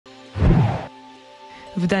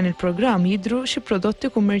F'dan il-programm jidhru xi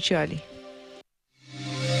prodotti kummerċjali.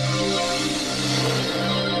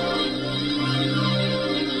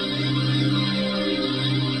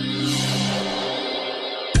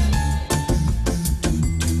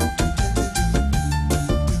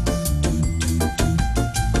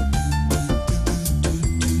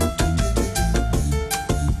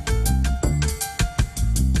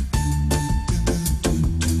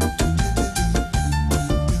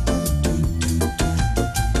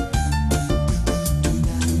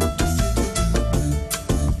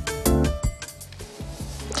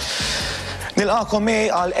 Nilqakom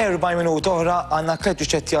għal 40 minuta oħra għandna tliet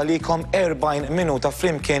riċetti għalikom 40 minuta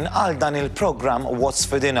flimkien għal dan il-programm What's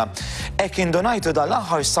for Dinner. Hekk indunajtu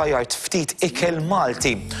dal-aħħar sajjart ftit ikel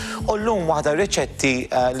Malti. U llum waħda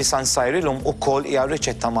riċetti li san sajri llum ukoll hija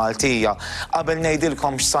riċetta Maltija. Qabel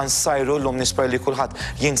ngħidilkom x'san sajru llum nisper li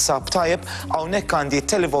kulħadd jinsab tajjeb, hawnhekk għandi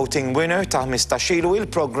televoting winner ta' 15 ilu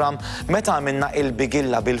il-programm meta għamilna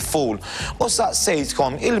il-bigilla bil-ful. U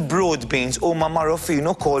saqsejtkom il-broad beans huma magħrufin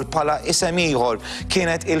ukoll bħala isem ieħor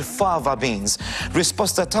kienet il-fava beans.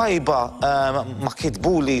 Risposta tajba ma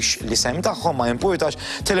kitbulix l-isem tagħhom ma jimpurtax,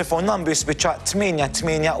 telefon number spiċċa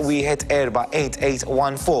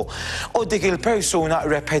 88148814. U dik il-persuna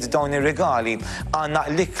rebħet dawn ir-regali. Għandna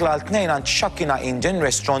l-ikla l-tnejn għand Shakina Indian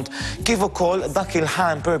Restaurant kif ukoll dak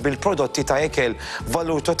il-hamper bil-prodotti ta' ikel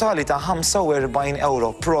valur totali ta' 45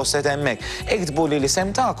 euro. Proset hemmhekk. Iktbuli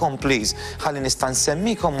l-isem tagħkom please ħalli nista'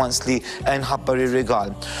 nsemmikom once li nħabbar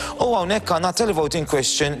ir-regal. U hawnhekk għandna televoting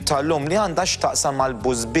question tal-lum li għandha x'taqsam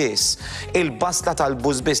mal-bużbiss. Il-basla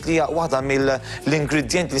tal-bużbiss li hija waħda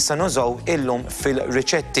mill-ingredjenti li se nużaw illum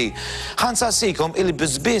fil-riċetti. Ħansaqsikom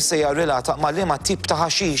il-bużbiss hija relata ma' liema tip ta'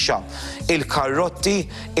 ħaxixa, il-karotti,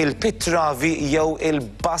 il-pitravi jew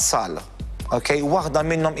il-basal. Okay? Waħda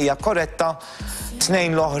minnhom hija korretta,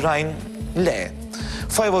 tnejn l-oħrajn le.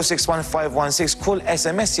 5061516 kull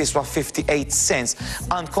SMS jiswa 58 cents.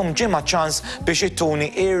 Għandkom ġimgħa ċans biex ittuni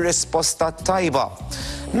ir-risposta tajba.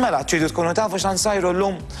 Mela, tridu tkunu tafu x'għan sajru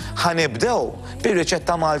llum ħanibdew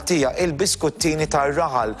bir-riċetta Maltija, il-biskuttini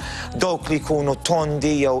tar-raħal, dawk li jkunu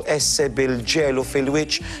tondi jew esse bil-ġelu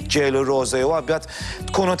fil-wiċċ, ġelu roża jew abjad,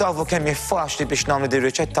 tkunu tafu kemm jiffaċli biex nagħmlu din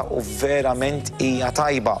riċetta u verament hija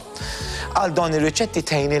tajba. Għal dawn ir-riċetti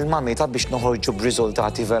tgħin il-mamita biex noħorġu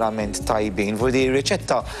b'riżultati verament tajbin. Fu din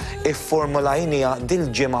ir-riċetta ifformulajnija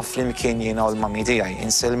dil-ġimgħa flimkien jiena u l-mami tiegħi,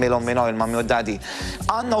 inselmilhom minn hawn il-mami u d-dadi.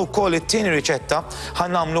 Għandna wkoll it-tieni riċetta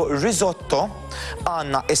ħannagħmlu risotto,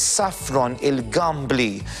 għandna is-saffron,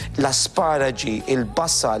 il-gambli, l-asparaġi,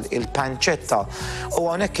 il-basal, il-pancetta. U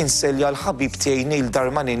hawnhekk insellja l-ħabib tiegħi Neil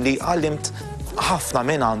Darmanin li għallimt ħafna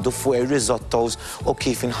minn għandu fuq ir-risottos u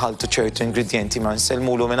kif inħaltu ċertu ingredienti ma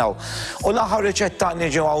nsellmulu minn hawn. U l-aħħar riċetta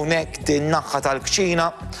niġu hawnhekk din-naħħa tal-kċina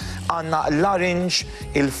għandna l-orange,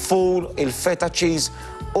 il-ful, il-feta cheese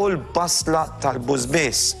u l-basla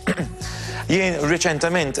tal-bużbiss. Jien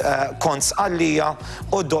riċentament kont sqallija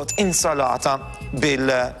u dot insalata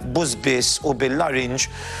bil-bużbiss u bil-orange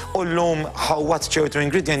u llum ħawwat ċertu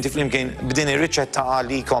ingredienti flimkien b'din ir-riċetta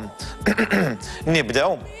għalikom.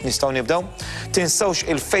 Nibdew, nistgħu nibdew. Tinsewx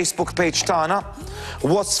il-Facebook page tagħna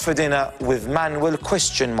What's for Dinner with Manuel ?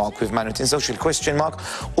 With Manuel. Tinsewx il-question mark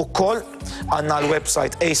u koll għandna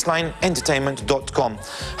l-website acelineentertainment.com.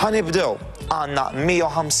 Ħanibdew għandna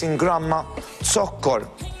 150 gramma zokkor.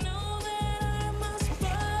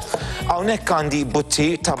 Hawnhekk għandi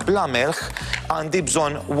buttir ta' bla melħ għandi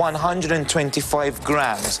bżonn 125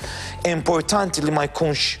 grams. Importanti li ma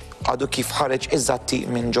jkunx għadu kif ħareġ eżatti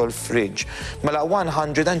minn ġol fridge. Mela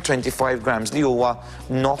 125 grams li huwa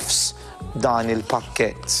nofs dan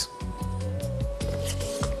il-pakkett.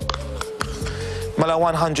 Mela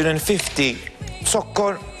 150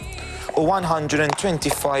 zokkor u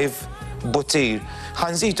 125 buttir.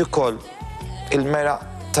 Ħanżid ukoll il-mera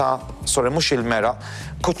ta' mhux il-mera,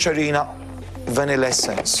 kuċċarina vanilla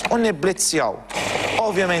essence. U nibblizzjaw.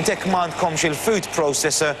 Ovvjament hekk m'għandkomx il-food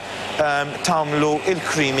processor tagħmlu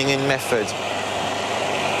il-creaming method.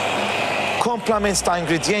 Komplements ta'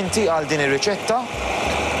 ingredienti għal din ir-riċetta.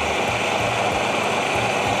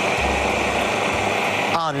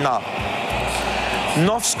 Għandna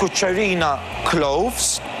nofs kuċċarina cloves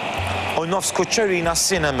u nofs kuċċarina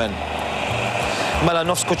cinnamon. Mela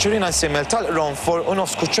nofs kuċċarina simel tal-qronfor u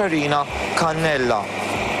nofs kuċċarina kannella.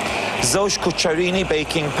 Żewġ kuċċarini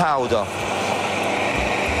baking powder.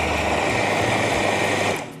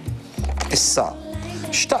 Issa,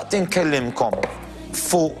 xtaqt inkellimkom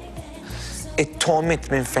fuq it-tomit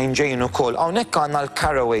minn fejn ġejjin ukoll. Hawnhekk għandna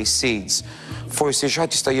l-caraway seeds. Forsi xi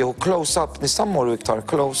ħadd jista' jieħu close up, nista' mmorru iktar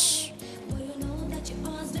close.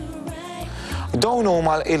 Dawn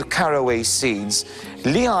huma il-caraway seeds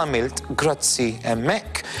li għamilt grazzi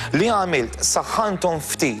hemmhekk li għamilt saħħanthom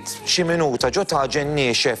ftit xi minuta ġo taġen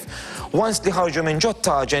niexef. Once li ħarġu minn ġo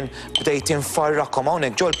taġen bdejt infarrakhom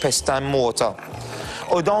hawnhekk ġo l-pesta mmota.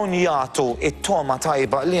 U dawn jagħtu it-toma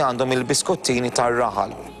tajba li għandhom il-biskottini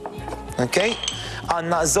tar-raħal. Okay?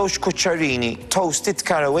 Għandna żewġ kuċċarini toasted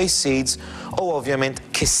caraway seeds u ovvjament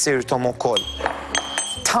kissirthom ukoll.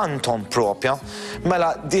 Tantom propja,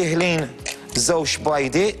 mela dieħlin żewġ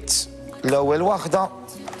bajdiet, l-ewwel waħda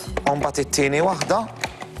u mbagħad it-tieni waħda.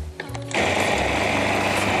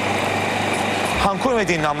 Ħankunu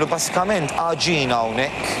qegħdin nagħmlu basikament għaġina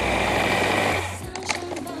hawnhekk.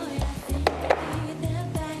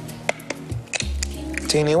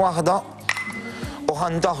 Tieni waħda u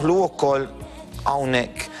ħandaħlu wkoll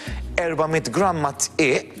hawnhekk 400 gramma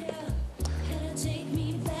tqiq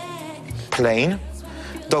plain,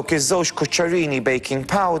 dawk iż-żewġ kuċċarini baking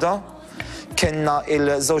powder, kellna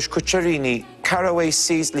il-żewġ kuċċarini caraway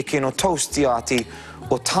seeds li kienu toastjati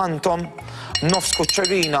u tħantom, nofs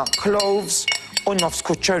kuċċarina cloves u nofs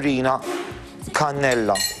kuċċarina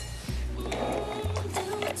kannella.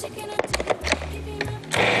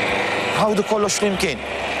 Ħawdu kollox flimkien,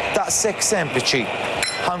 daqshekk sempliċi.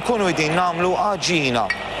 Ħankunu qegħdin nagħmlu għaġina.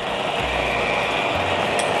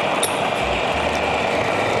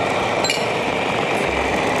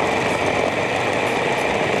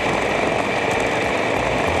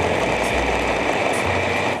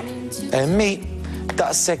 Emmi,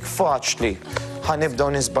 daqshekk faċli.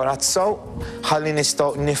 Ħanibdew nisbarazzaw, ħalli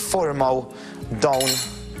nistgħu nifformaw dawn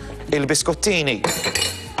il-biskottini.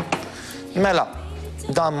 Mela,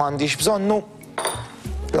 dan m'għandix bżonnu,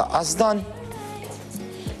 laqqas dan.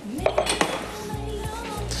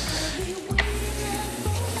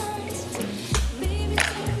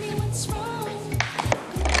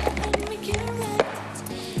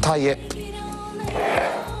 Tajjeb,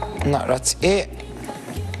 naqra tqiq.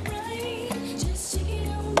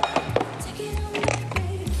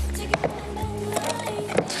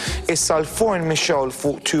 Issa l-forn mixew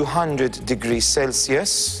fuq 200 degrees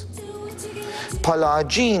Celsius. Bħala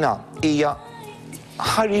għaġina hija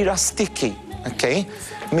ħarira sticky, okay?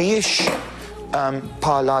 Mhijiex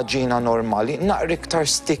bħala għaġina normali, naqra iktar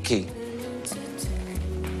sticky.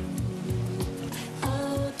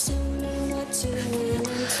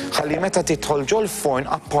 Ħalli meta tidħol ġol forn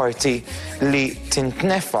apparti li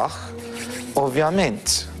tintnefaħ,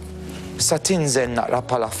 ovvjament sa tinżel naqra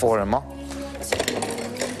bħala forma.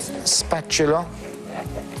 Spatula.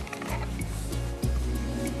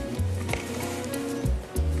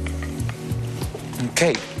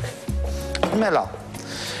 Okay. Mela,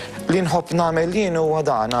 li nħobb nagħmel jien huwa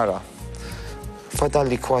dan ara.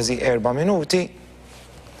 Fadalli kważi 4 minuti.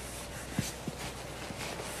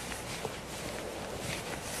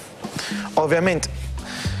 Ovvjament,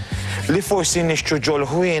 li forsi nixtru ġol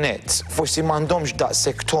ħwienet, forsi m'għandhomx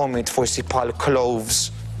daqshekk tomit, forsi bħal cloves.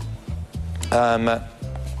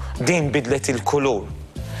 Din bidlet il-kulur.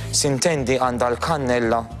 Sintendi għandha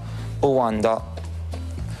l-kannella u għandha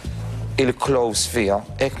il-cloves fija.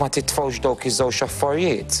 Hekk ma titfgħux dawk iż-żewġ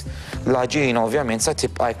affarijiet, l-għaġina ovvjament se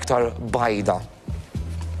tibqa' iktar bajda.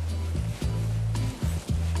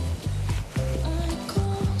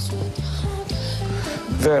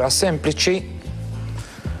 Vera sempliċi,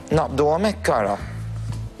 naqbdu hemmhekk ara.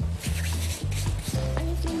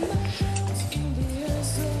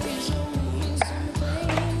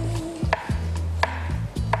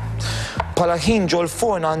 Bħala ħin ġol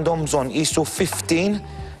forn għandhom bżonn qisu 15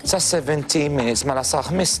 sa 17 minutes, mela sa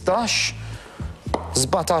 15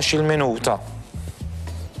 17 minuta.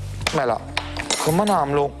 Mela, kumma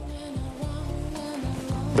nagħmlu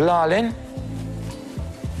bl-għalin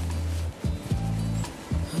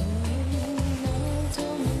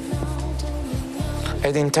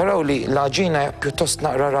qegħdin taraw li l-għaġina pjuttost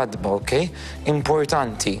naqra radba, okay?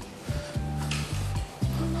 Importanti.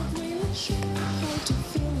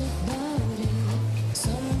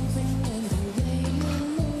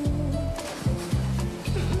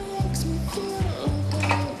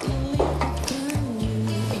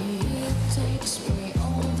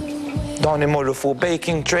 Dawn imorru fuq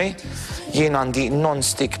baking tray, jien għandi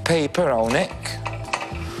non-stick paper hawnhekk.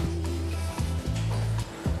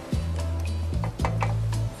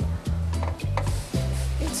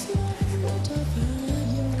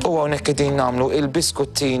 U hawnhekk qegħdin nagħmlu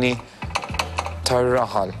il-biskottini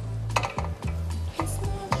tar-raħal.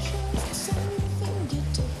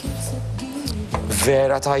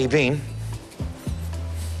 Vera tajbin.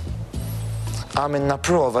 Għamilna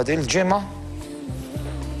prova dil-ġimgħa.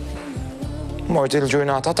 Mort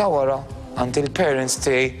il-ġurnata ta' wara għand il-parents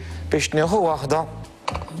tiegħi biex nieħu waħda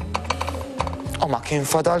ma kien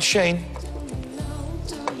fadal xejn.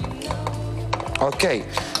 Okej,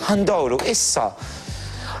 ħandawru issa.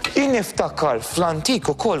 Jien niftakar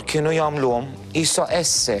fl-antik ukoll kienu jagħmluhom isa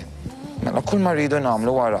esse. Mela kull ma rridu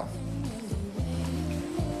nagħmlu wara.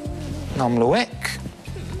 Nagħmlu hekk.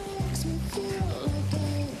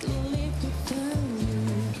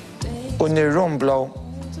 U nirrumblaw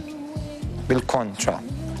bil-kontra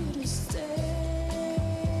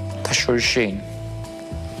ta' xulxin.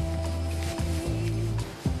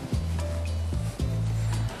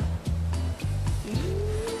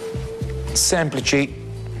 Sempliċi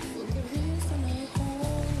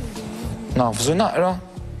nafżu naqra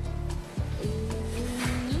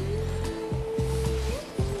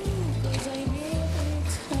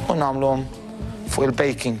u nagħmluhom fuq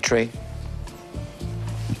il-baking tray.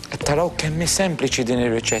 Taraw kemm sempliċi din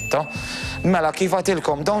ir-riċetta. Mela kif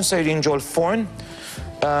għatilkom dawn sejrin ġol forn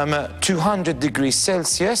 200 degrees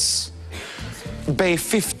Celsius bej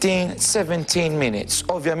 15-17 minutes.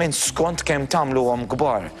 Ovvjament skont kemm tagħmluhom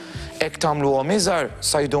kbar. Hekk tagħmluhom iżgħar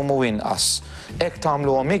sa jdumu inqas. Hekk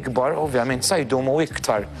tagħmluhom ikbar, ovvjament sa jdumu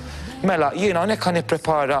iktar. Mela jiena hawnhekk ħa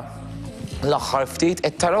nipprepara l-aħħar ftit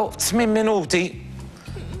qed taraw 8 minuti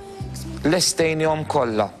lestejnihom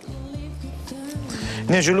kollha.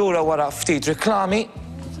 Niġu lura wara ftit riklami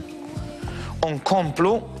u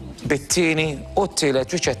nkomplu bit-tieni u t-tielet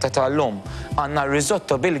riċetta tal-lum. Għandna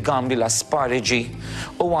risotto bil-gambi l-aspariġi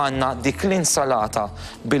u għandna dik l-insalata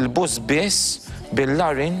bil-busbis,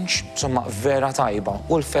 bil-larinġ, insomma vera tajba,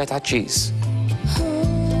 u l-feta cheese.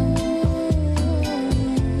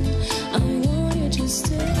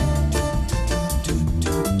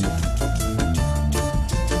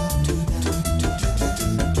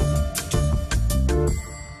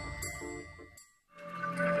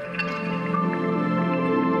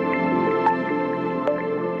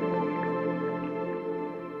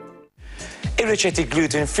 Ir-riċetti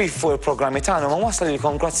gluten-free fuq il-programmi tagħna ma wasal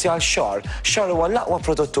lilkom grazzi għal Xar. Xar huwa l-aqwa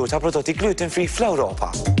produttur ta' prodotti gluten-free fl-Ewropa.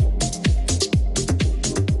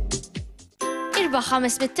 Irbaħ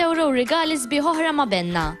 500 euro u rigali sbieħ oħra ma'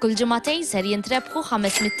 Benna. Kull ġimagħtejn ser jintrebħu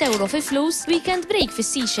 500 euro fi flus, weekend break fi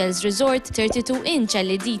Seychelles Resort, 32-inch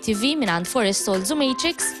LED TV mingħand Forest Halls u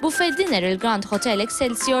Matrix, buffet dinner il-Grand Hotel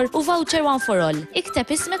Excelsior u voucher one for all.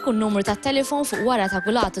 Ikteb ismek u n-numru tat-telefon fuq wara ta'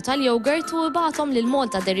 kulatu tal-yogurt u ibagħthom lil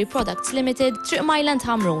Malta Dairy Products Limited, Triq Myland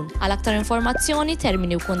Hamrun. Għal aktar informazzjoni,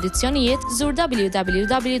 termini u kundizzjonijiet, żur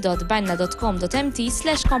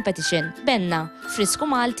www.benna.com.mt/competition. Benna, Frisku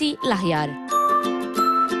Malti, l-aħjar.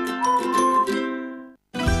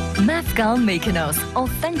 Mafgal Mykonos,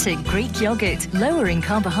 authentic Greek yogurt, lower in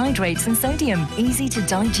carbohydrates and sodium, easy to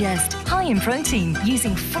digest, high in protein,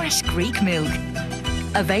 using fresh Greek milk.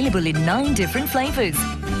 Available in 9 different flavors.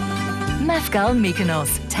 Mafgal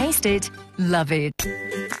Mykonos, taste it, love it.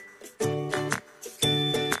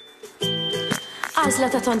 Għażla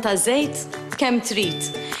ta' tonta żejt kemm trid.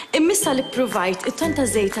 Immissa li ppruvajt it-tonta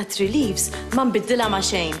żejt ta' 3 leaves ma nbiddilha ma'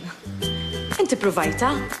 xejn. Inti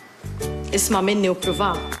ppruvajta? Isma' minni u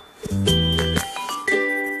pruva.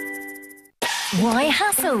 Why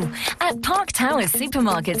hassle? At Park Towers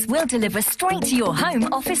Supermarkets, we'll deliver straight to your home,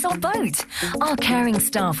 office or boat. Our caring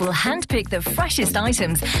staff will handpick the freshest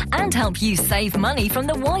items and help you save money from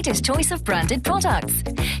the widest choice of branded products.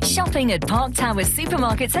 Shopping at Park Towers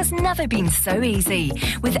Supermarkets has never been so easy.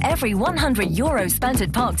 With every €100 spent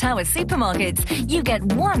at Park Towers Supermarkets, you get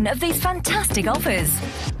one of these fantastic offers.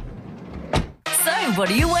 So, what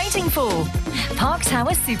are you waiting for? Park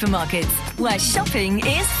Towers Supermarkets, where shopping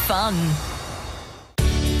is fun.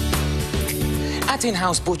 At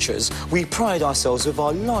In-House Butchers, we pride ourselves with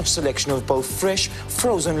our large selection of both fresh,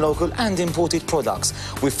 frozen, local and imported products,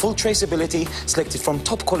 with full traceability selected from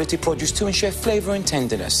top quality produce to ensure flavour and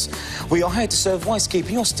tenderness. We are here to serve whilst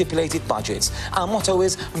keeping your stipulated budgets. Our motto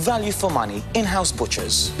is value for money. In-House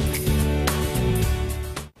Butchers.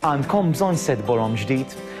 Għandkom bżonn set borom ġdid?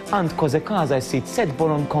 Għand Kozekaza jsid set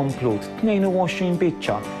borom komplut 22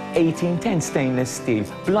 biċċa, 1810 stainless steel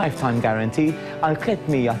b'lifetime guarantee għal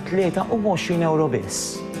 €323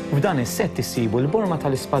 biss. F'dan is-set issibu l-borma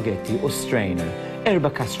tal-ispagetti u strainer,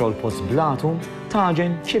 4 casserole pots blatu,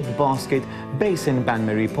 taġen, chip basket, basin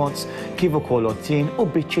Banbury pots, kif ukoll ottin u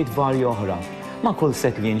biċċiet varji oħra. Ma' kull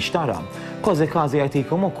set li nxtara, Kozekaza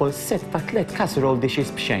jagħtikom ukoll set ta' 3 casserole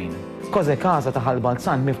dishes b'xejn. Kozekaza ta'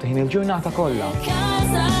 Ħalbalzan miftuħin il-ġurnata kollha.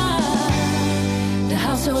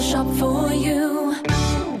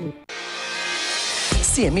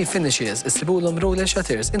 CME Finishes issibulhom roller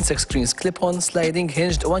shutters, insect screens, clip-on, sliding,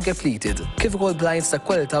 hinged u anke pleated. Kif ukoll blinds ta'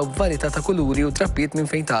 kwalità u varjetà ta' kuluri u trappiet minn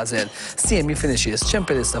fejn tażel. CME Finishes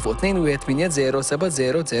ċempelista fuq 2180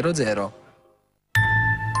 7000.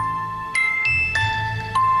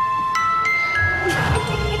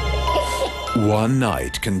 One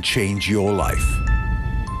night can change your life.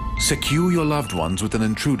 Secure your loved ones with an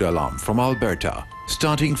intruder alarm from Alberta,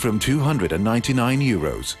 starting from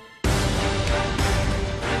 €299.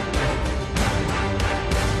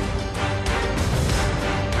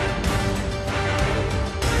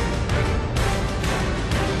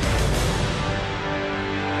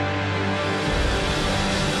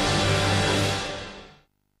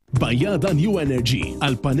 Bajjada New Energy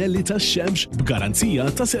għal panelli tax-xemx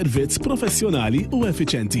b'garanzija ta' servizz professjonali u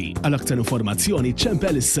effiċenti. Għal aktar informazzjoni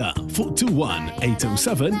ċempel issa fuq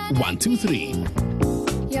 21-807-123.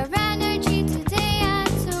 Your energy today and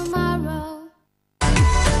tomorrow.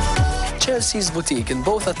 Chelsea's boutique in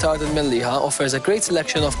both Attard and Mellieha offers a great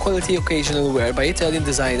selection of quality occasional wear by Italian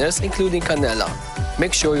designers, including Cannella.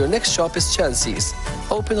 Make sure your next shop is Chelsea's.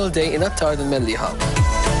 Open all day in Attard and Mellieha.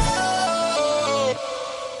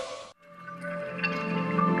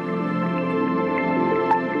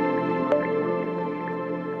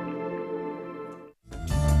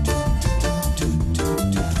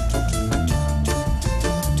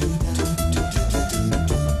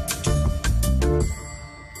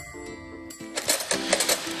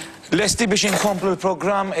 Lesti biex inkomplu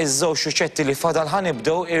l-programm iż-żewġ riċetti li fadal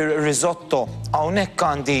ħanibdew ir-risotto. Hawnhekk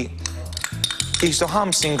għandi qisu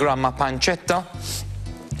 50 gramma pancetta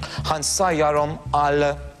ħansajjarhom għal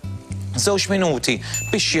 2 minuti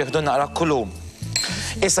biex jieħdu naqra kulum.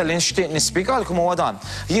 Issa li nixtieq nispjegalkom huwa dan.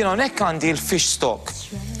 Jien hawnhekk għandi l-fish stock.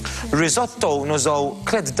 Risotto nużaw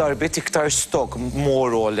 3 darbiet iktar stock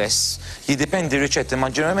more or less. Jiddependi riċetti, ma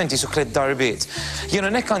ġeneralment jisu 3 darbiet. Jien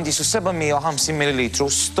hawnhekk għandi jisu 750 ml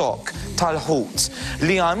stock tal-ħut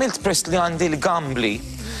li għamilt press li għandi l-gambli.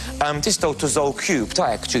 Tistgħu tużaw cube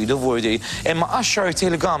ta' hekk tridu vordi, imma għaxxart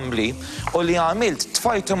il-gambli u li għamilt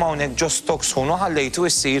tfajtu hawnhekk ġo stock sħun u ħallejtu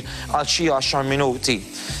issir għal xi 10 minuti.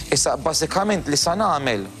 Issa bażikament li sa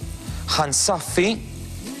nagħmel ħansaffi.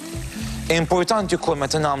 Importanti wkoll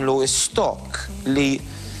meta nagħmlu s-stock li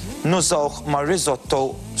nużawh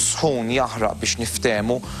mar-risotto sħun jaħraq biex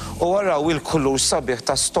niftehmu u waraw il-kulur sabiħ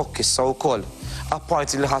ta' stock issa wkoll.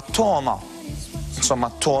 Apparti li ħat-toma, insomma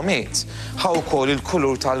t-tomiet, ħa wkoll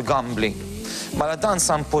il-kulur tal-gambli. Mela dan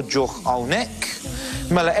sa npoġġuh hawnhekk,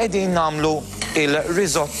 mela qegħdin nagħmlu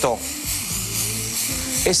il-risotto.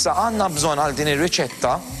 Issa għandna bżonn għal din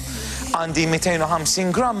ir-riċetta għandi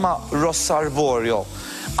 250 gramma ross arborio,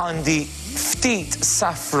 għandi ftit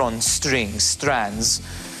saffron strands.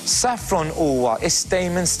 Saffron huwa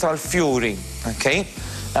is-stamens tal-fjuri, okay?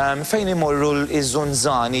 Fejn imorru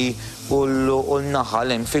l-iżunżani u l-naħal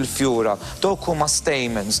hemm fil-fjura. Dawk huma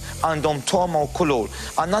stamens, għandhom toma u kulur.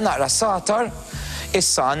 Għandna naqra satar,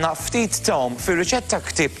 issa għandna ftit tom fir-riċetta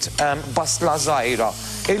ktibt basla żgħira.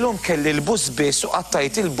 Illum kelli l-busbiss u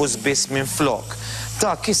qattajt il-busbiss minn flok.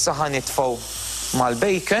 Dak issa ħanitfgħu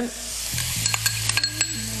mal-bacon,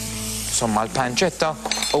 insomma l-pancetta,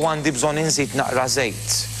 u għandi bżonn inżid naqra żejt.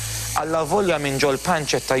 Alla volja minn ġol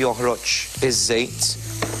pancetta joħroġ iż-żejt,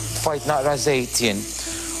 tfajt naqra żejt jien.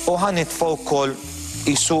 U ħanitfgħu wkoll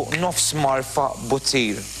qisu nofs marfa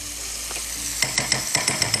butir.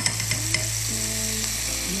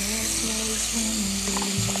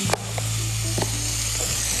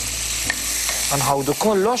 Nħawdu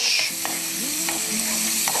kollox.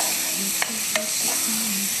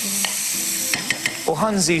 U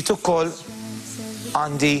ħanżid ukoll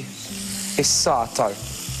għandi is-satar.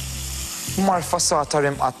 Marfa satar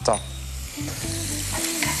imqatta.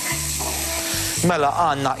 Mela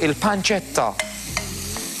għandna il-pancetta,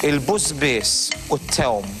 il-busbiss u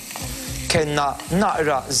t-tewm. Kenna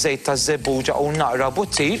naqra żejt ta' żebbuġa u naqra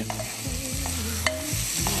butir.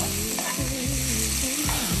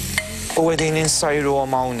 U qegħdin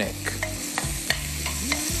insajruhom hawnhekk.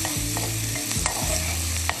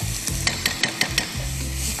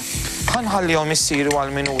 Ħanħallihom issiru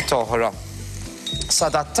għal minuta oħra.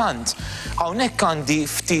 Sadattant, hawnhekk għandi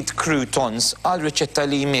ftit croutons għal riċetta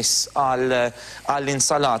li jmiss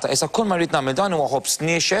għall-insalata. Issa kull ma rrid nagħmel dan huwa ħobs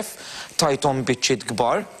niexef tajthom biċċiet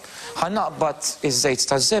kbar. Ħannaqbad iż-żejt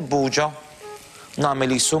ta' żebbuġa,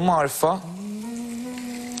 nagħmel qisu marfa.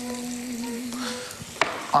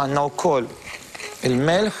 Għandna wkoll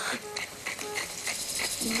il-melħ.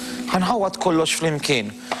 Ħanħawad kollox flimkien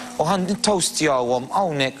u ħantoastjawhom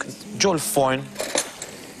hawnhekk ġol forn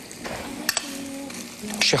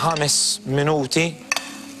xi 5 minuti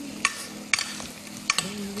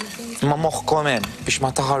ma moħħkom hemm biex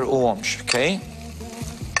ma taħarquhomx, okay?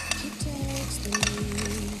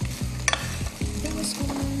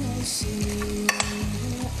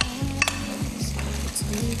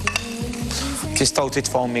 Tistgħu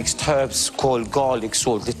titfgħu mixed herbs, kol, garlic,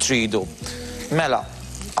 salt li tridu. Mela,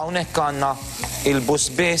 hawnhekk għandna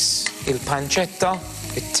il-busbiss, il-panċetta,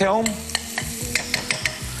 it-tewm,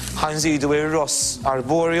 ħanżidu ir-ross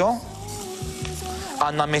arborio,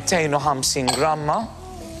 għandna 250 gramma,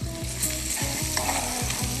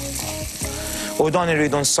 u dan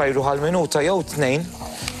irridu nsajru ħal-minuta jew tnejn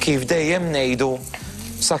kif dejjem ngħidu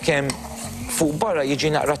sakemm fuq barra jiġi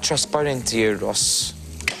naqra trasparenti ir-ross.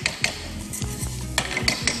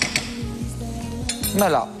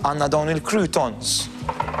 Mela, għandna dawn il-croutons.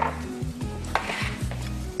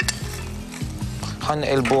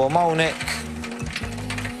 Ħanqilbuhom hawnhekk.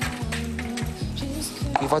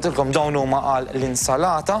 Kif għadilkom dawn huma għal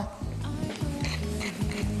l-insalata.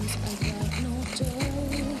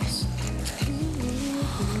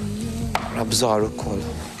 Rabżar ukoll.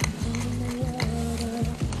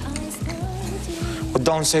 U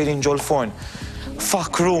dawn sejrin ġol forn.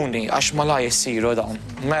 Fakruni għax ma la jessiru dawn.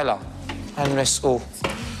 Mela, għannesqu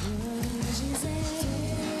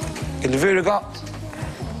il-virga,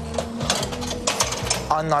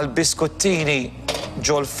 għanna l-biskottini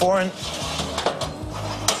ġol forn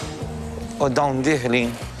u dawn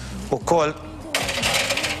diħlin u koll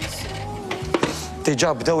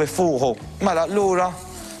diġà bdew ifuħu. Mela lura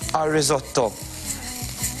għal-risotto.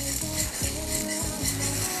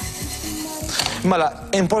 Mela,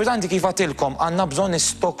 importanti kif għatilkom, għanna bżon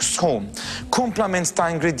stock sħum. Komplement ta'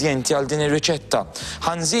 ingredienti għal din ir-riċetta.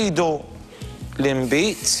 Ħanżidu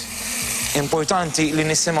l-imbit, importanti li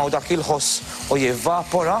nisimaw dak il-ħoss u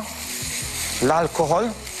jivvapora l-alkohol.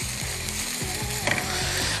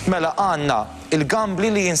 Mela għanna il-gambli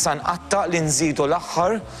li jinsan qatta li nżidu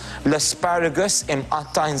l-aħħar, l-asparagus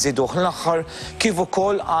imqatta nżiduh l-aħħar, kif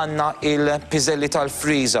ukoll għandna il-piżelli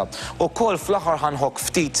tal-friża. Ukoll fl-aħħar ħanħok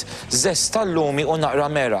ftit żest tal-lumi u naqra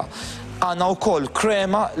mera. Għandna wkoll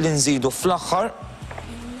krema li nżidu fl-aħħar.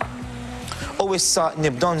 U issa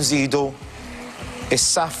nibdew nżidu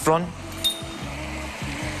is-saffron.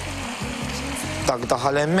 Dak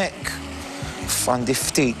daħal hemmhekk. Għandi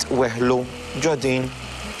ftit weħlu ġodin.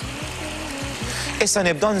 Issa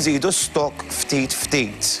nibdew nżidu stock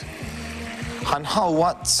ftit.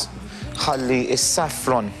 Ħanħawwat ħalli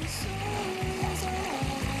is-saffron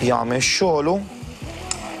jagħmel xogħlu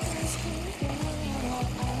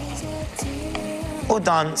u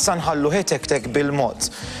dan sa nħallu ħetektek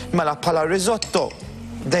bil-mod. Mela bħala risotto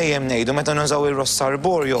dejjem ngħidu meta nużaw ir-ross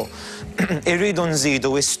arborio irridu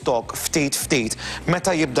nżidu is-stock ftit.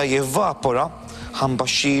 Meta jibda jivvapora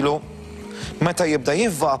ħanbaxxilu. Meta jibda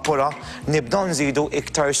jivvapora, nibdaw nżidu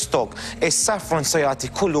iktar stock. Is-saffron se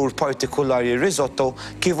jagħti kulur partikolari risotto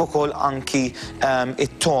kif ukoll anki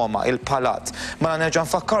it-toma, il-palat. Mela nerġa'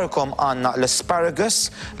 nfakkarkom għandna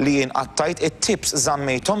l-asparagus li jien qattajt, it-tips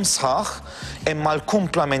żammejthom sħaħ, imma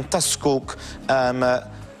l-kumplament ta' skuk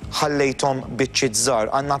ħallejthom biċċiet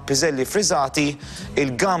żgħar. Għandna piżelli friżati,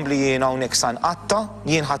 il-gambli jien hawnhekk sa nqatta,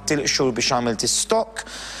 jien ħadt il-qxur biex għamilt is-stock,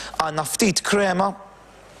 għandna ftit krema,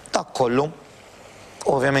 dak kollu.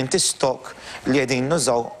 Ovvjament is-stock li qegħdin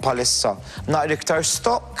nużaw bħalissa. Naqra iktar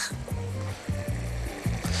stock.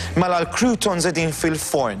 Mela l-croutons qegħdin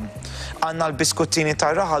fil-forn. Għandna l-biskottini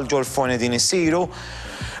tar-raħal ġol forn qegħdin isiru.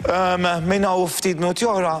 Minn hawn ftit minuti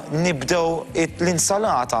oħra nibdew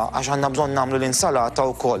l-insalata għax għandna bżonn nagħmlu l-insalata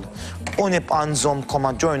wkoll. U nibqa' nżommkom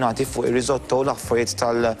aġġornati fuq ir-risotto u l-affarijiet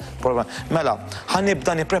tal-programm. Mela,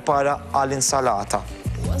 ħanibda nipprepara għall-insalata.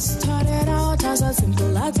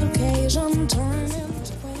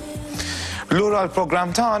 Lura l-programm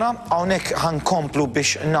tagħna hawnhekk ħankomplu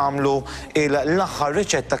biex nagħmlu l-aħħar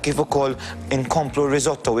riċetta kif ukoll inkomplu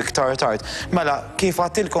risotto iktar tard. Mela kif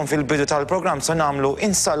għadtilkom fil-bidu tal-programm se nagħmlu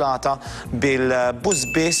insalata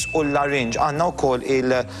bil-busbiss u l-larinġ. Għandna wkoll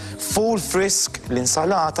il-full frisk,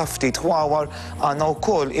 l-insalata ftit ħwawar, għandna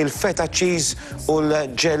wkoll il-feta cheese u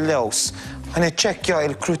l-ġellews. Ħaniċċekkja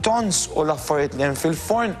il-croutons u l-affarijiet li hemm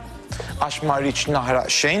fil-forn għax ma rridx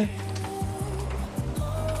naħraq xejn.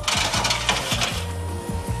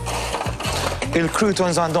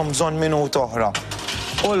 Il-croutons għandhom bżonn minut oħra.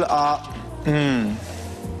 Ulqa,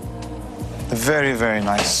 very, very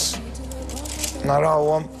nice.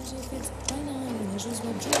 Narawhom.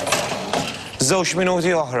 Żewġ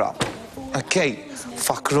minuti oħra. Okay,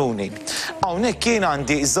 fakruni. Hawnhekk kien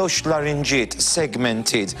għandi żewġ larinġiet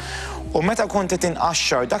segmented. U meta kont qed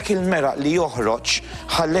inqaxxar dak il-meraq li joħroġ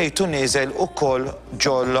ħallejtu nieżel ukoll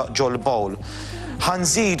ġol bowl.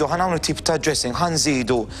 Ħanżidu, ħanagħmlu tip ta' dressing,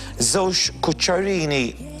 ħanżidu żewġ kuċċarini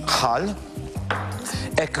ħal,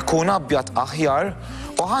 hekk ikun abjad aħjar,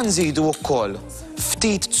 u ħanżidu wkoll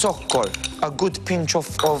ftit zokkor, a good pinch of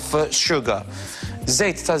sugar,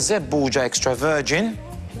 żejt ta' żebbuġa extra virgin,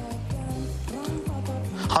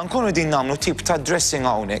 Ħankunu din nagħmlu tip ta' dressing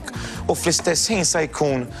hawnhekk u fl-istess ħin se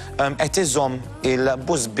jkun qed iżomm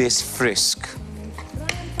il-busbiss frisk.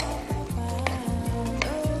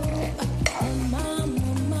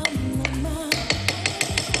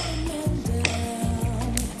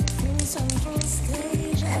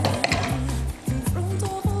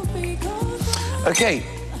 Okay,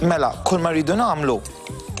 mela, kull ma rridu nagħmlu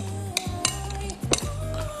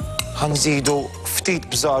ħanżidu ftit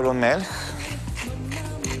bżar u melħ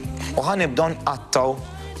u ħanibdew nqattaw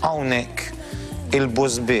hawnhekk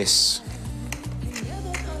il-busbiss.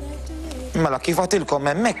 Mela kif għatilkom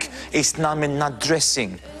hemmhekk qisna għamilna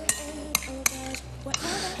dressing.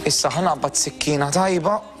 Issa ħanaqbad sikkina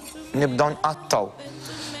tajba nibdew nqattaw.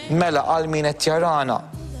 Mela għal min qed jarana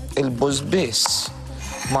il-busbiss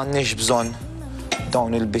m'għandniex bżonn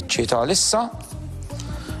dawn il-biċċiet għalissa,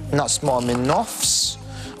 naqsmuha min-nofs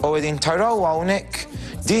u qegħdin taraw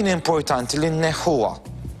hawnhekk din importanti li nneħħuha.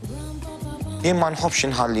 Jien ma nħobbx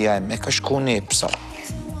inħalliha hemmhekk għax tkun ibsa.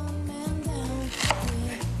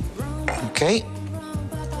 Okay?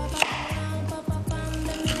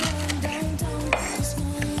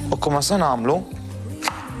 U kumma se nagħmlu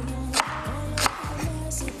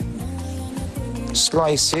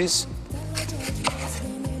slices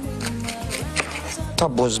ta'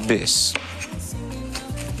 busbiss.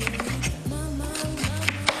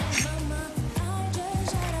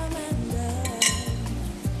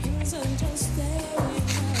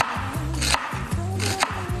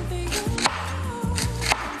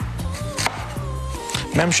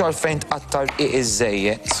 M'hemmx għalfejn tqattar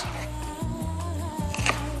iż-żejjed.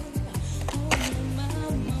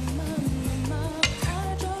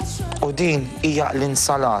 U din hija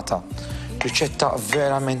l-insalata, riċetta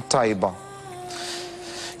verament tajba.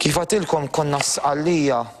 Kif għatilkom konna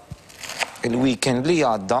f'Sqallija il-weekend li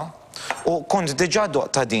għadda u kont diġà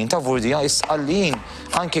doqta din ta' Vurdija is-Sqallijin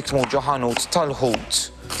anke kmur ġo ħanut tal-ħut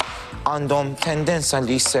għandhom tendenza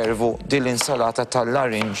li jservu din l-insalata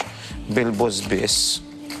tal-larinġ bil-busbiss.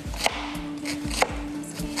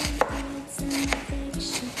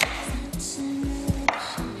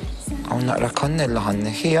 Hawn naqra kannella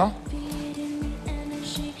ħanneħħiha.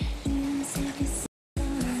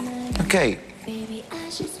 Okay.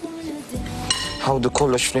 Ħawdu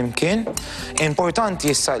kollox flimkien.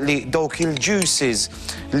 Importanti issa li dawk il-juices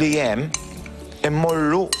li hemm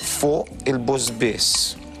immorru fuq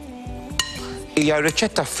il-busbiss. Hija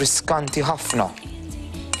riċetta friskanti ħafna.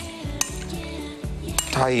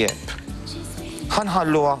 Tajjeb.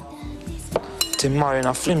 Ħanħalluha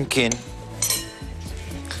timmarina flimkien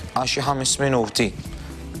għal xi 5 minuti.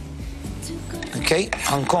 Okay,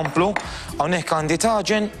 ħankomplu hawnhekk għandi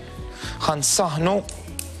taġen, ħansaħnu,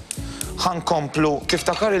 ħankomplu kif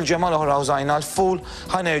takar il-ġimgħa l-oħra użajna l-ful,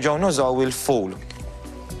 ħanerġgħu nużaw il-ful.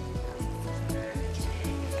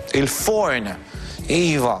 Il-forn,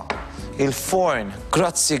 iva, il-forn,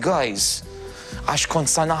 grazzi guys, għax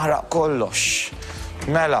kont sa naħraq kollox.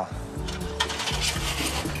 Mela,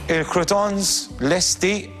 il-croutons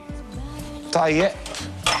lesti tajjeb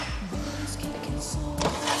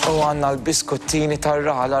u għandna l-biskottini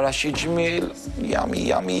tar-raħla ra xi ġmiel, yummy,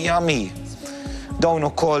 yummy, yummy. Dawn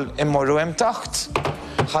ukoll immorru hemm taħt,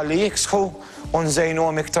 ħalli jiksħu u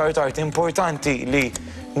nżejnuhom iktar tard. Importanti li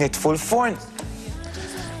nitfu l-forn.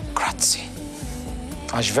 Grazzi.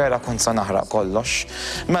 Għax vera kont sa naħraq kollox.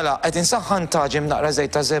 Mela, qed insaħħan taġim naqra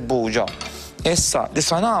żejt ta' żebbuġa. Issa, li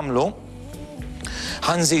sa nagħmlu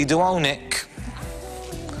ħanżidu hawnhekk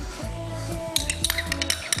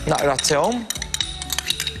naqra tewm,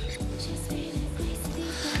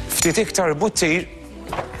 ftit iktar buttir.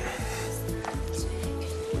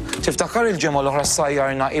 Tiftakar il-ġimgħa l-oħra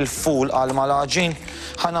sajjarna il-ful għal malaġin,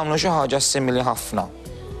 ħanamlu xi ħaġa simili ħafna.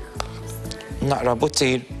 Naqra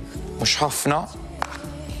buttir, mhux ħafna.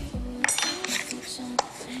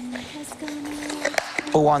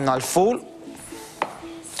 U għandna l-ful.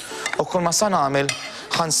 U kull ma sa nagħmel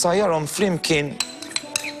ħansajjarhom flimkien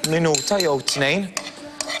minuta jew 2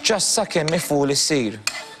 ġas sakemm iful isir.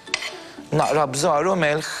 Naqra bżar u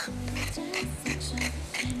melħ.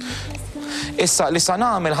 Issa li sa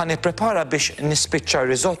nagħmel ħan nipprepara biex nispiċċa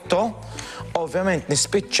risotto, ovvjament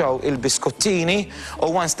nispiċċaw il-biskottini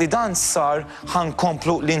u once li dan sar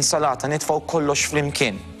ħankomplu l-insalata nitfgħu kollox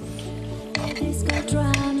flimkien.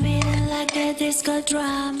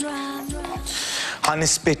 Ħan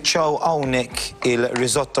nispiċċaw hawnhekk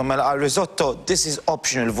il-risotto, mela għal-risotto this is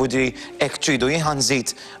optional, vudri hekk tridu, jien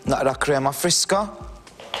ħanżid naqra krema friska.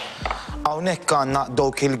 Hawnhekk għandna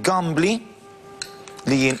dawk il-gambli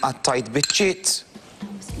li jien qattajt biċċiet.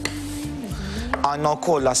 Għandna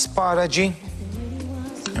wkoll l-asparaġi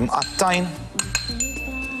imqattajn.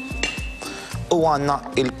 u għandna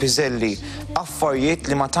il-piżelli, affarijiet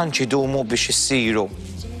li ma tantx idumu biex issiru.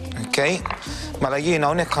 Okay? Mela jiena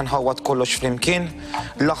hawnhekk ħanħawwad kollox flimkien,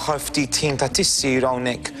 l-aħħar ftit ħin ta' tissir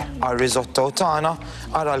hawnhekk għar-risotto tagħna,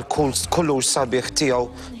 ara l-kulur sabiħ tiegħu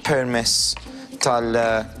permess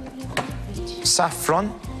tal-saffron.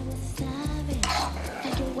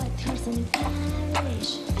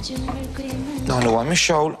 Dan huwa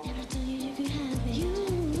mixxawl.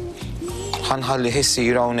 Ħanħalli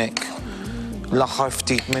ħissir hawnhekk l-aħħar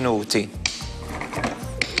ftit minuti.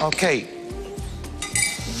 Okay.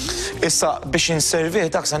 Issa biex inservih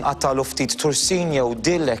dak se nqattalu ftit tursin jew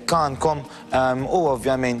dillek għandkom u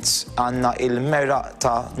ovvjament għandna il-meraq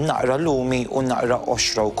ta' naqra lumi u naqra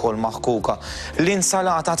oxra wkoll maħkuka.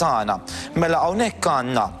 L-insalata tagħna. Mela hawnhekk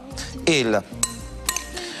għandna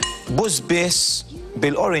il-busbiss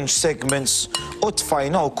bil-orange segments u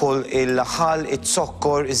tfajna wkoll il-ħal,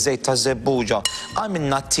 it-sokkor, iż-żejt ta' żebbuġa.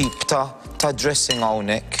 Għamilna tip ta' dressing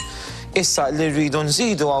hawnhekk. Issa li rridu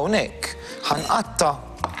nżidu hawnhekk ħanqatta'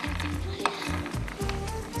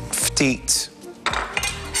 ftit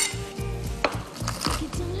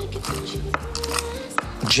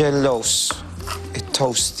ġellos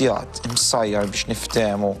it-toastjat imsajjar biex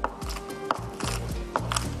niftehmu.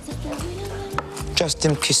 Just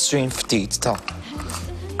imkissrin ftit ta'.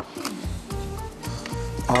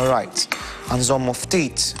 All right. Għanżommu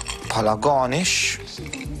ftit bħala garnish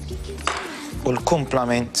u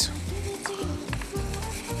l-kumplament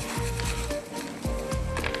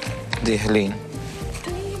diħlin.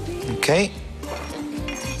 Okay?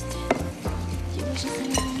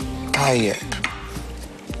 Tajjeb.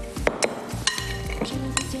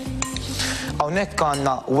 Hawnhekk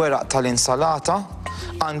għandna weraq tal-insalata,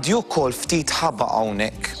 għandi wkoll ftit ħaba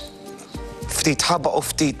hawnhekk. Ftit ħaba u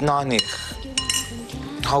ftit nagħnih.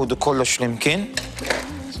 Ħawdu kollox flimkien.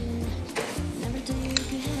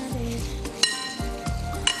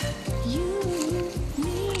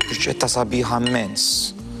 Riċetta sabiħa immens.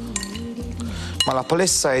 Mela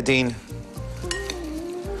palissa qegħdin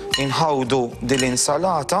inħawdu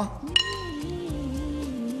dil-insalata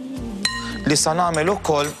li sa nagħmel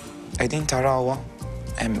ukoll qegħdin tarawha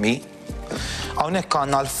hemmi. Hawnhekk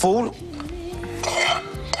għandna l-fur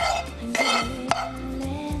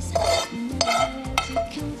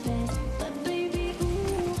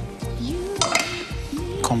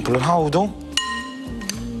komplu nħawdu.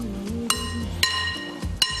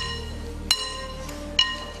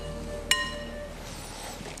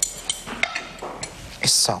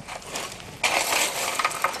 Issa.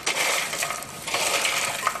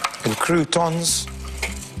 Il-croutons.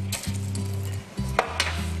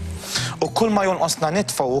 U kull ma jonqosna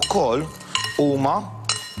nitfgħu wkoll huma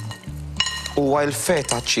huwa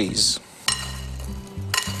l-feta cheese.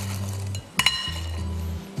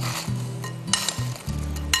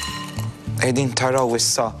 Qegħdin taraw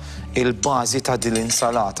issa il-bażi ta' din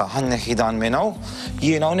l-insalata. Ħanneħħi dan minn hawn.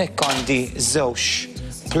 Jiena hawnhekk għandi żewġ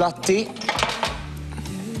platti.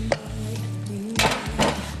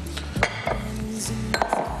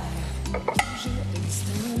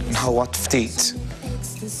 Nħawwad ftit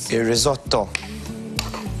ir-risotto.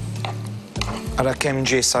 Ara kemm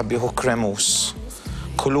ġie sabiħ u kremus.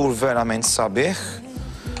 Kulur verament sabiħ.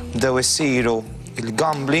 Bdew isiru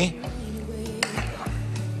il-gambli.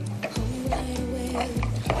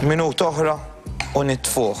 Minut oħra u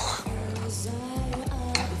nitfuh.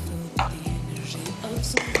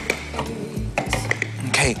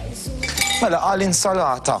 Okay. Mela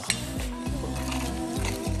għal-insalata.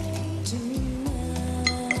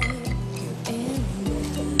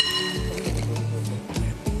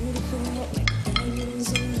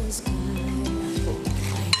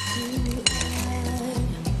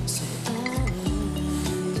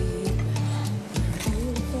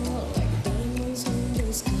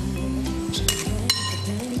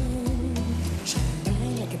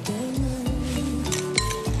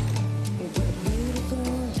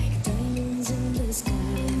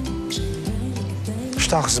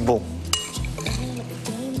 X'taħsbu?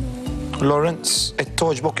 Lawrence, qed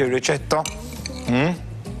toġbok ir-riċetta?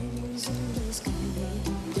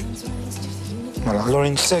 Mela,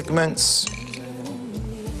 l-orange segments.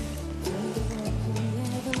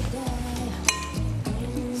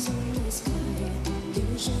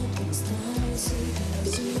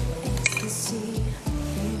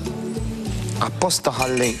 Apposta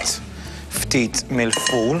ħallejt ftit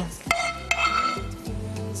mill-ful.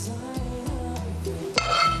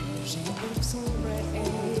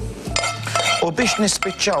 U biex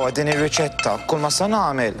nispiċċawha din ir-riċetta, kull ma sa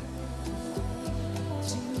nagħmel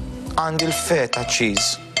għandi l-feta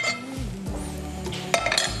cheese.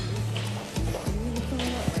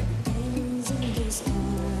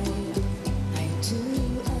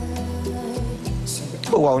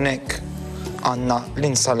 U hawnhekk għandna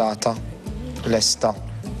l-insalata lesta.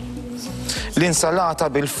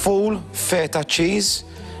 L-insalata bil-ful, feta cheese,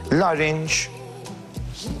 l-orange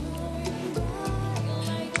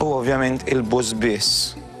u ovvjament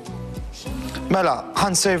il-busbiss. Mela,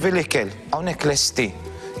 ħanservi l-ikel, hawnhekk lesti,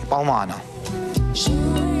 jibqgħu magħna.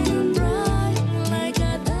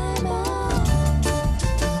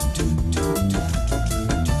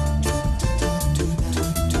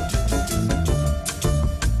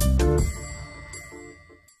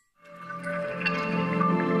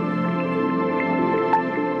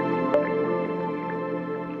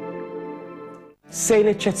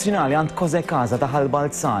 Sejl eċċezzjonali għand Cose Casa ta'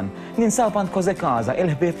 Ħalbalzan. Ninsab għand Cose Casa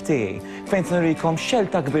il-ħbieb tiegħi fejn nurikom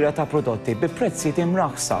xelta kbira ta' prodotti bi prezzijiet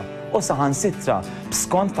imraħsa u saħansitra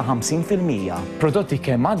b'skont ta' 50%. Prodotti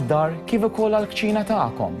kemm għad-dar kif ukoll għall-kċina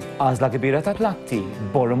tagħkom. Għażla kbira ta' platti,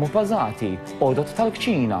 bormu bażati, għodot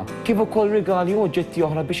tal-kċina, kif ukoll rigali u oġġetti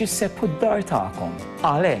oħra biex issebħu d-dar tagħkom.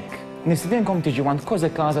 Għalhekk, nistidinkom tiġu għand Cose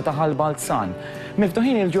Casa ta' Ħalbalzan.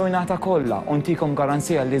 Miftuħin il-ġurnata kollha u ntikom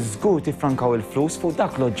garanzija li żgur tifrankaw il-flus fuq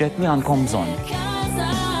dak l-oġġett li għandkom bżonn.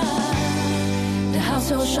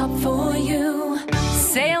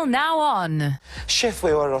 Sale now on.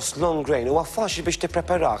 Chefway arroz long grain huwa faċli biex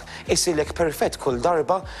tippreparah, isilek perfett kull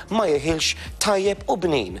darba ma jeħilx tajjeb u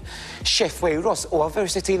bnin. Chefway ross huwa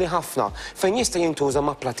versatili ħafna fejn jista' jintuża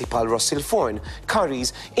ma' plati bħal ross il-forn,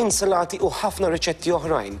 curries, insalati u ħafna riċetti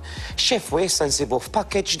oħrajn. Chefway issa nsibu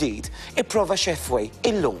f'pakkett ġdid. Ipprova Chefway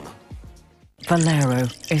illum. Valero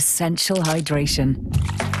Essential Hydration.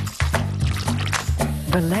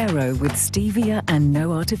 Valero with stevia and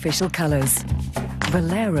no artificial colors.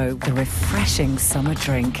 Valero, the refreshing summer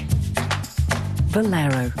drink.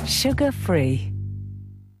 Valero, sugar-free.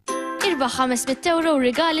 Irbaħ 500 euro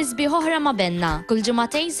regali sbieħ oħra ma' Benna. Kull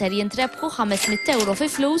ġimagħtejn ser jintrebħu 500 euro fi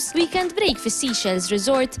flus, weekend break fi Seychelles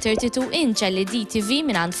Resort, 32-inch LED TV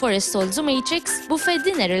mingħand Forest Halls u Matrix, buffet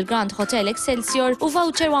dinner il-Grand Hotel Excelsior u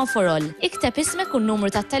voucher one for all. Ikteb ismek u n-numru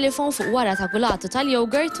tat-telefon fuq wara ta' kulatu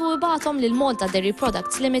tal-yogurt u ibatom lil Malta Dairy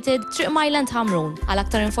Products Limited, Triq Myland Hamrun. Għal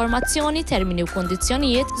aktar informazzjoni, termini u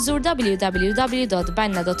kondizzjonijiet, żur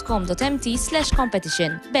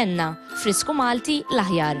www.benna.com.mt/competition. Benna, Frisku Malti,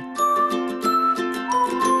 l-aħjar.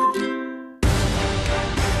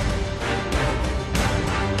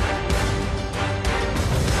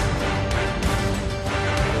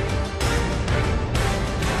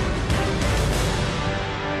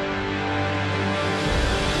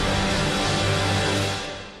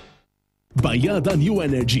 Bajjada New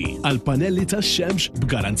Energy għal panelli ta' xemx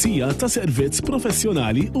b'garanzija ta' servizz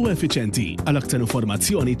professjonali u effiċenti. Għal aktar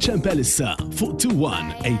informazzjoni ċempel issa fuq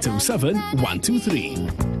 21-807-123.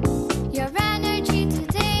 Your energy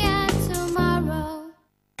today and tomorrow.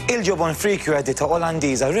 Il-ġobon Freaky edita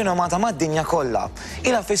Olandiża rinomata mad-dinja kollha.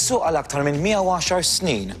 Ilha fis-suq għal aktar minn 110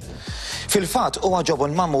 snin. Fil-fatt huwa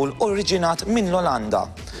ġobon magħmul oriġinat minn l-Olanda.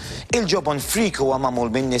 Il-ġobon Freaky huwa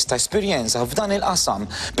magħmul minn nies ta' esperjenza f'dan il-qasam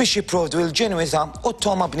biex jipprovdu l-ġenwità u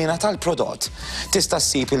t-toma bnina tal-prodott. Tista'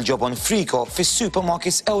 ssib il-ġobon Freaky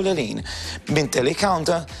fis-supermarkets ewlenin minn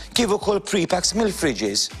telecounter kif ukoll pre-packs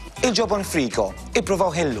mill-fridges. Il-ġobon Freaky,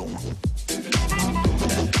 ippruvaw ħillum.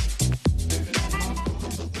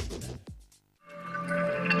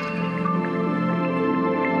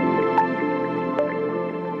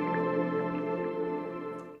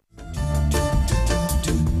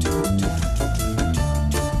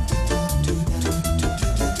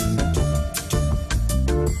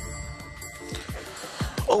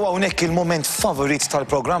 U hawnhekk il-moment favorit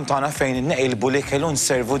tal-programm tagħna fejn inneqilbu l-ikel u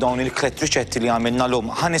nservu dawn il-tliet riċetti li għamilna llum.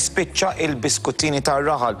 Ħanispiċċa il-biskuttini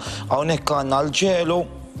tar-raħal. Hawnhekk għandna l-ġelu.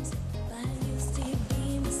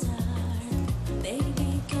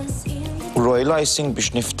 Royal icing biex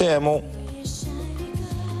niftehmu.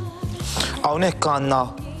 Hawnhekk għandna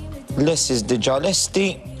l-essis diġà lesti.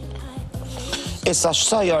 Issa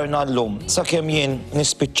x'sajjarna llum, sakemm jien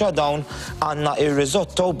nispiċċa dawn għandna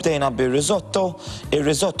ir-risotto, bdejna bir-risotto,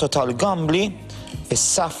 ir-risotto tal-gambli,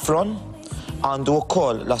 is-saffron, għandu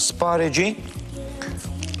wkoll l-asparagi.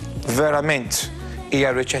 Verament hija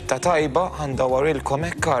riċetta tajba, għandha warilkom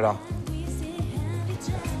hekk ara.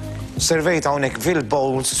 Servejta hawnhekk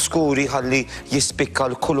fil-bowls skuri ħalli jispikka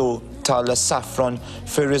l-kulur tal-saffron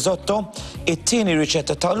fir-risotto. It-tieni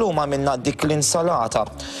riċetta tal-lum għamilna dik l-insalata.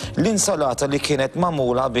 L-insalata li kienet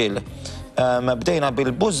magħmula bdejna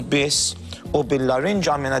bil-busbiss u bil-larinġ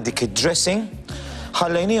għamilna dik id-dressing.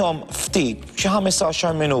 Ħallejnihom ftit xi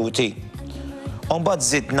 15 minuti. Umbagħad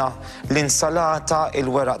żidna l-insalata,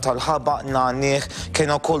 il-weraq tal-ħabaq, nanieħ,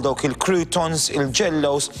 kienu wkoll dawk il-croutons,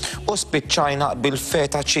 il-jellos u spiċċajna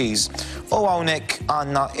bil-feta cheese. U hawnhekk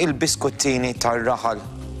għandna il-biskuttini tar-raħal.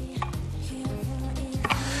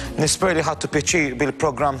 Nisper li ħadtu pjaċir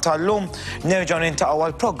bil-programm tal-lum, nerġgħu nintaqgħu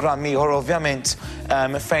għall-programm ieħor ovvjament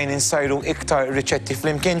fejn insajru iktar riċetti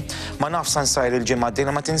flimkien, ma nafx nsajr il-ġimgħa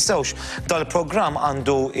d-dieħla ma tinsewx. Dal-programm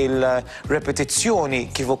għandu il-repetizzjoni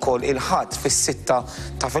kif ukoll il-ħadd fis-6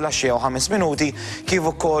 ta' filgħaxija u 5 minuti,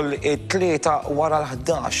 kif ukoll it-3 wara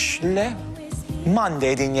l-11. Le?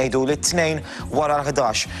 Monday din jgħidu l-2 wara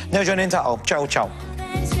l-11. Nerġgħu nintaqgħu. Ciao ciao.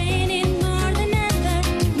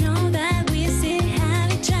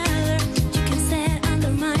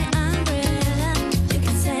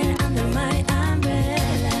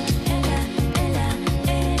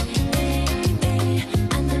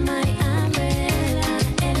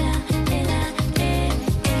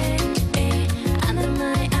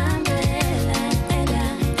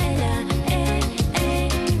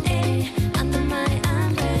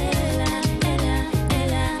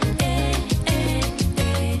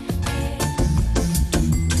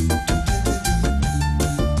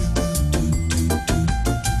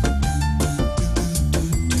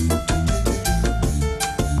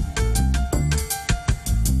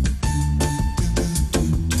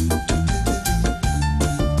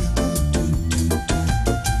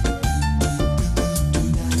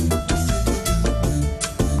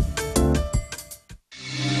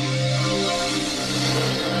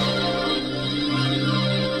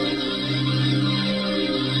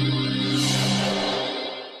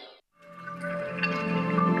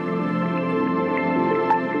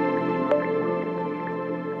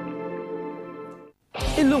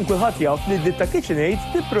 Illum kulħadd jaf li d-ditta KitchenAid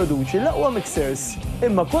tipproduċi l-aqwa mixers.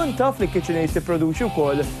 Imma kont taf li KitchenAid tipproduċi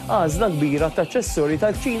wkoll għażla kbira ta' aċċessorji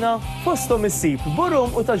tal-ċina fosthom issib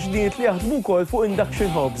burhom u taġdiet li jaħdmu wkoll fuq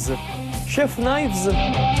induction hobs. Chef knives,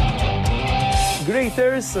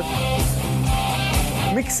 graters,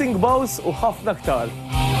 mixing bowls u ħafna aktar.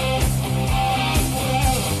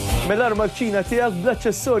 Mel-arma ċina tiegħek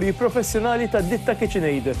bl-aċċessorji professjonali tad-ditta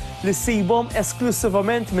KitchenAid li ssibhom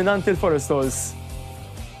esklusivament mingħand il-Forest Halls.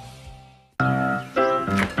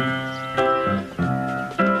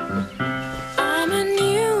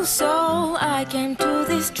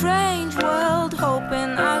 Strange world,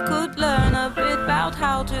 hoping I could learn a bit about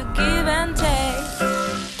how to give and take.